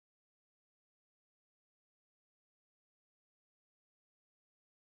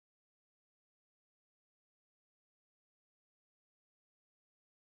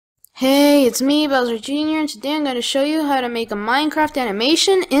Hey, it's me, Bowser Jr., and today I'm going to show you how to make a Minecraft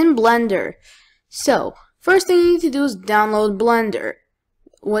animation in Blender. So, first thing you need to do is download Blender,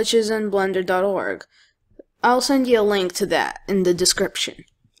 which is in blender.org. I'll send you a link to that in the description.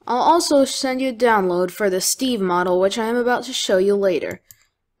 I'll also send you a download for the Steve model, which I am about to show you later.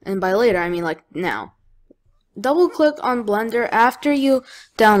 And by later, I mean like now. Double click on Blender after you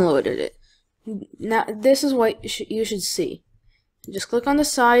downloaded it. Now, this is what you should see. Just click on the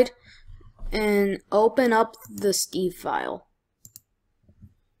side and open up the Steve file.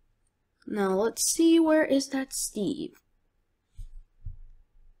 Now let's see, where is that Steve?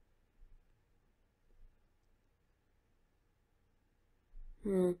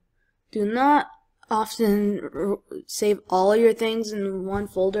 Do not often save all your things in one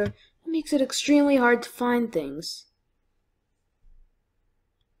folder. It makes it extremely hard to find things.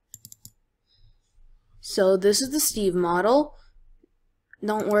 So this is the Steve model.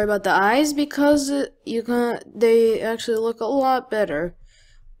 Don't worry about the eyes because they actually look a lot better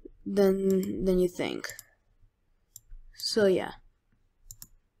than you think. So yeah.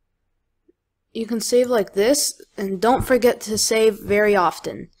 You can save like this, and don't forget to save very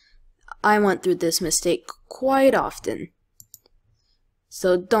often. I went through this mistake quite often.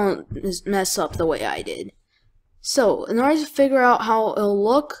 So don't mess up the way I did. So, in order to figure out how it'll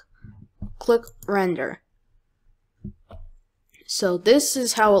look, click render. So this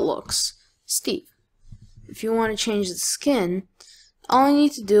is how it looks. Steve. If you want to change the skin, all you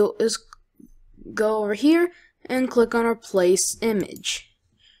need to do is go over here and click on replace image.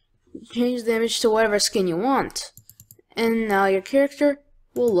 Change the image to whatever skin you want. And now your character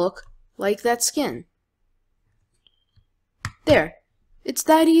will look like that skin. There. It's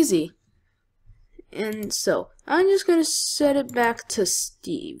that easy. And so, I'm just going to set it back to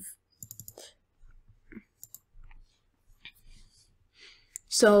Steve.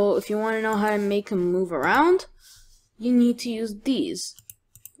 So, if you want to know how to make him move around, you need to use these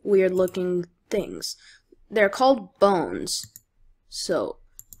weird looking things. They're called bones. So,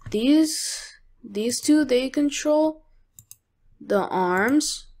 these two, they control the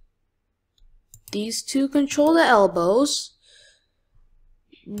arms. These two control the elbows.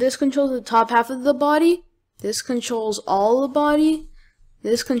 This controls the top half of the body. This controls all the body.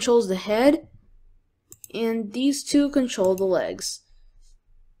 This controls the head. And these two control the legs.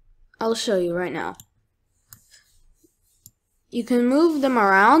 I'll show you right now. You can move them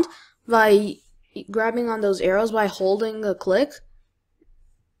around by grabbing on those arrows by holding the click,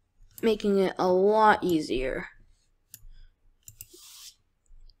 making it a lot easier.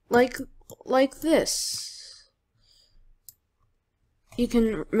 Like this. You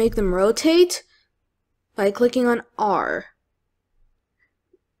can make them rotate by clicking on R.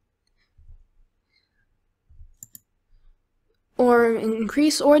 Or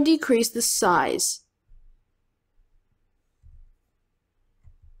increase or decrease the size.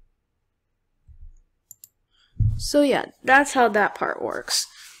 So yeah, that's how that part works.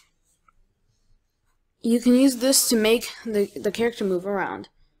 You can use this to make the character move around.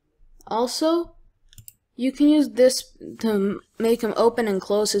 Also, you can use this to make him open and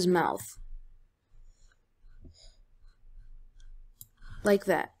close his mouth. Like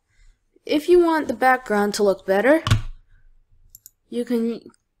that. If you want the background to look better, you can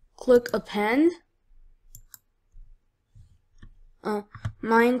click append,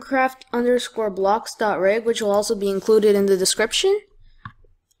 Minecraft_blocks.rig, which will also be included in the description,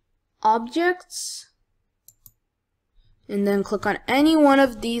 objects, and then click on any one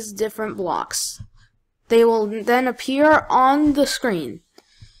of these different blocks. They will then appear on the screen.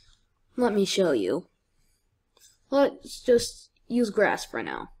 Let me show you. Let's just use grass for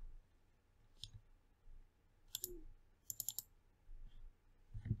now.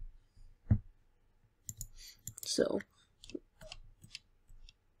 So,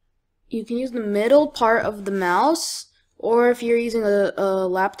 you can use the middle part of the mouse, or if you're using a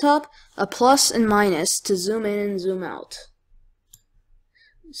laptop, a plus and minus to zoom in and zoom out.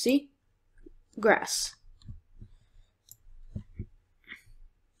 See? Grass.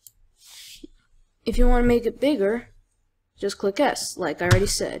 If you want to make it bigger, just click S, like I already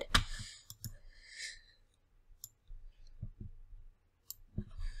said.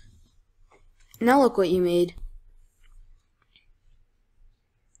 Now look what you made.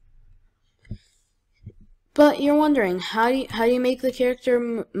 But you're wondering, how do you make the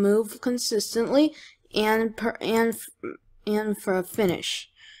character move consistently and for a finish?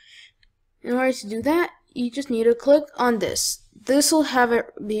 In order to do that, you just need to click on this. This will have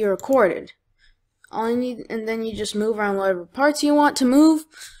it be recorded. All you need, and then you just move around whatever parts you want to move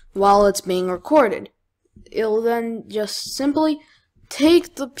while it's being recorded. It'll then just simply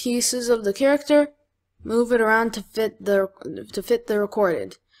take the pieces of the character, move it around to fit the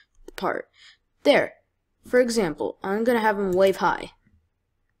recorded part. There. For example, I'm gonna have him wave high.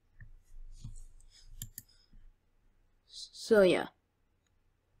 So yeah.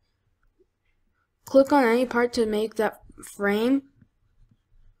 Click on any part to make that frame.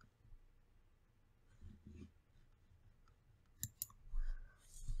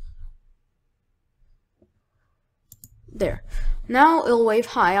 There. Now it'll wave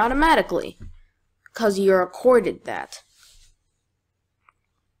high automatically, because you recorded that.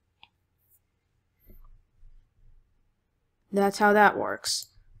 That's how that works.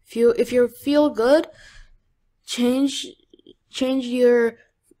 If you feel good, change your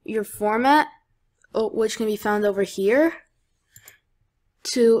format, which can be found over here,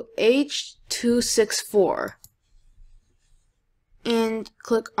 to H.264. And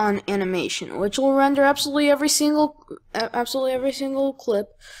click on animation, which will render absolutely every single clip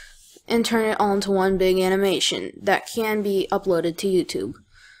and turn it all into one big animation that can be uploaded to YouTube,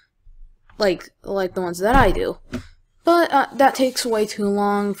 like the ones that I do. But that takes way too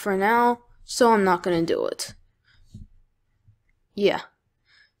long for now, so I'm not gonna do it. Yeah.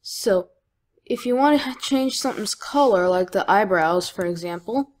 So if you want to change something's color, like the eyebrows, for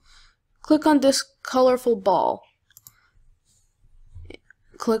example, click on this colorful ball.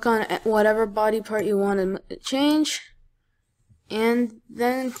 Click on whatever body part you want to change, and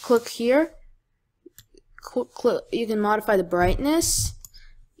then click here. You can modify the brightness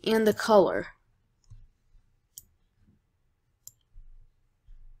and the color.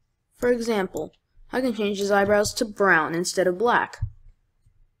 For example, I can change his eyebrows to brown instead of black.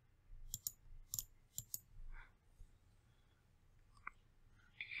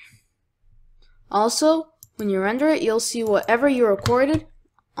 Also, when you render it, you'll see whatever you recorded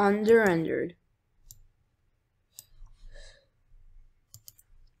under-rendered.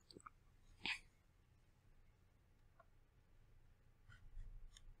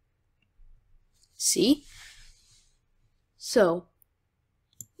 See? So,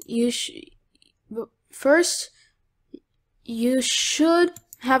 first, you should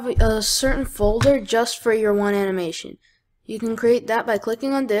have a certain folder just for your one animation. You can create that by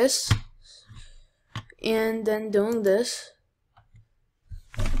clicking on this, and then doing this.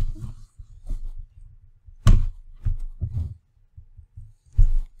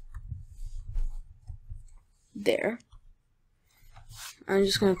 There. I'm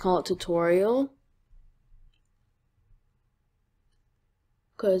just going to call it tutorial,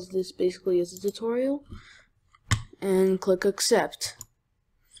 because this basically is a tutorial, and click accept.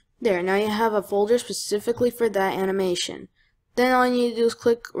 There, now you have a folder specifically for that animation. Then all you need to do is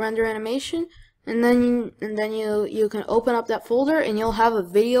click render animation, and then you can open up that folder and you'll have a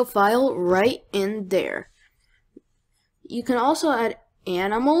video file right in there. You can also add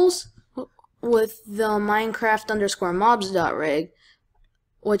animals with the Minecraft_mobs.rig,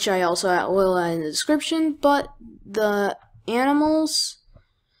 which I also will add in the description, but the animals,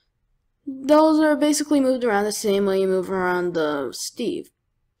 those are basically moved around the same way you move around the Steve.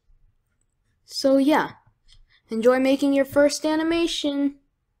 So yeah, enjoy making your first animation.